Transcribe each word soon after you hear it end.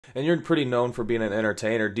And you're pretty known for being an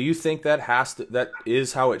entertainer. Do you think that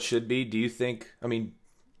is how it should be? Do you think, I mean,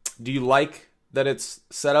 do you like that it's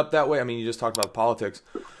set up that way? I mean, you just talked about politics,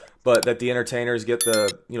 but that the entertainers get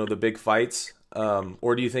the big fights,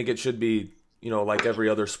 or do you think it should be, like every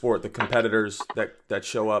other sport, the competitors that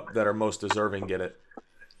show up that are most deserving get it?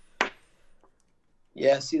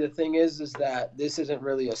 Yeah, see, the thing is that this isn't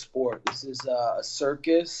really a sport. This is a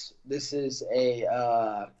circus. This is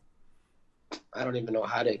I don't even know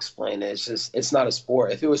how to explain it. It's just, it's not a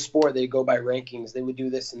sport. If it was sport, they'd go by rankings. They would do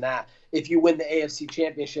this and that. If you win the AFC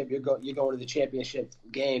championship, you're going to the championship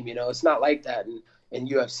game. It's not like that in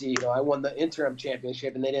UFC. I won the interim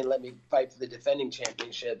championship and they didn't let me fight for the defending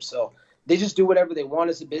championship. So they just do whatever they want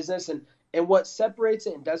as a business. And what separates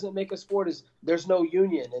it and doesn't make a sport is there's no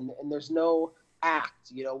union and there's no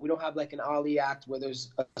act. We don't have like an Ali act where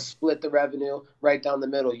there's a split the revenue right down the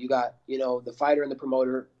middle. You got, the fighter and the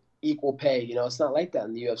promoter equal pay. It's not like that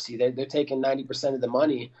in the UFC. They're taking 90% of the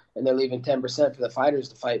money and they're leaving 10% for the fighters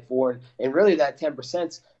to fight for. And really that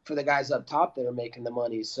 10% for the guys up top that are making the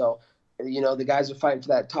money. So, the guys are fighting for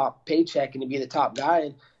that top paycheck and to be the top guy.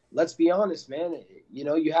 And let's be honest, man,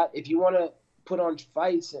 if you want to put on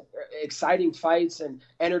fights, exciting fights and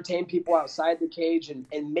entertain people outside the cage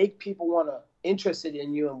and make people want to interested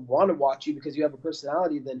in you and want to watch you because you have a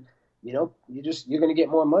personality, then, you're going to get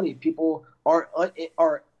more money. People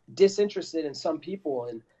are disinterested in some people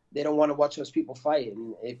and they don't want to watch those people fight.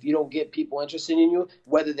 And if you don't get people interested in you,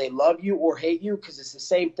 whether they love you or hate you, because it's the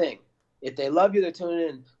same thing. If they love you, they're tuning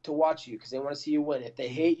in to watch you because they want to see you win. If they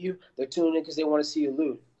hate you, they're tuning in because they want to see you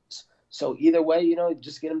lose. So either way,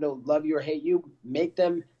 just get them to love you or hate you, make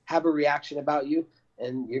them have a reaction about you,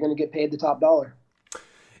 and you're going to get paid the top dollar.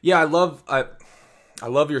 Yeah, I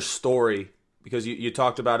love your story because you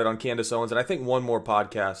talked about it on Candace Owens and I think one more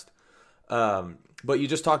podcast. But you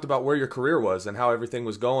just talked about where your career was and how everything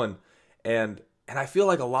was going. And I feel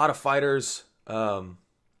like a lot of fighters,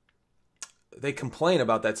 they complain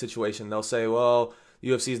about that situation. They'll say, well,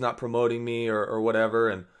 UFC is not promoting me or whatever.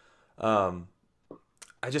 And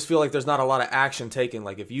I just feel like there's not a lot of action taken.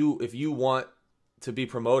 Like if you want to be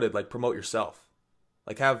promoted, like promote yourself.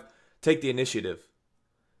 Like take the initiative.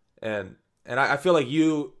 And I feel like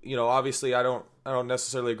obviously I don't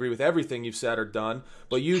necessarily agree with everything you've said or done,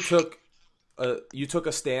 but you took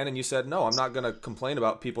a stand and you said, no, I'm not going to complain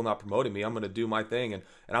about people not promoting me. I'm going to do my thing and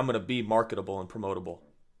I'm going to be marketable and promotable.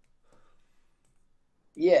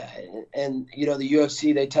 Yeah. And the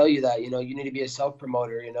UFC, they tell you that, you need to be a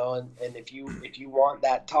self-promoter, and if you want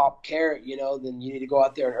that top carrot, then you need to go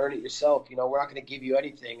out there and earn it yourself. We're not going to give you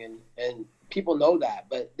anything. And people know that.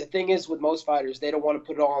 But the thing is with most fighters, they don't want to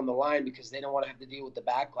put it all on the line because they don't want to have to deal with the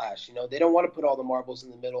backlash. They don't want to put all the marbles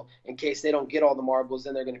in the middle in case they don't get all the marbles,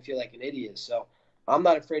 then they're going to feel like an idiot. So I'm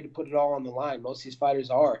not afraid to put it all on the line. Most of these fighters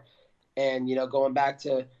are. And, going back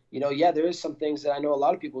to, yeah, there is some things that I know a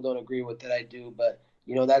lot of people don't agree with that I do, but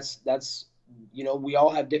that's we all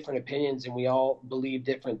have different opinions and we all believe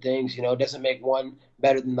different things. It doesn't make one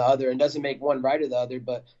better than the other and doesn't make one right or the other.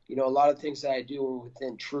 But, a lot of things that I do are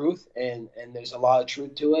within truth and there's a lot of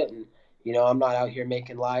truth to it. And, I'm not out here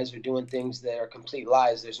making lies or doing things that are complete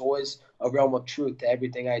lies. There's always a realm of truth to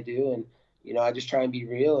everything I do. And, I just try and be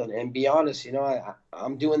real and be honest.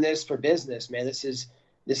 I'm doing this for business, man. This is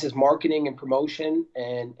marketing and promotion.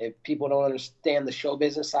 And if people don't understand the show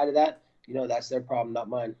business side of that, that's their problem, not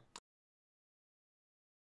mine.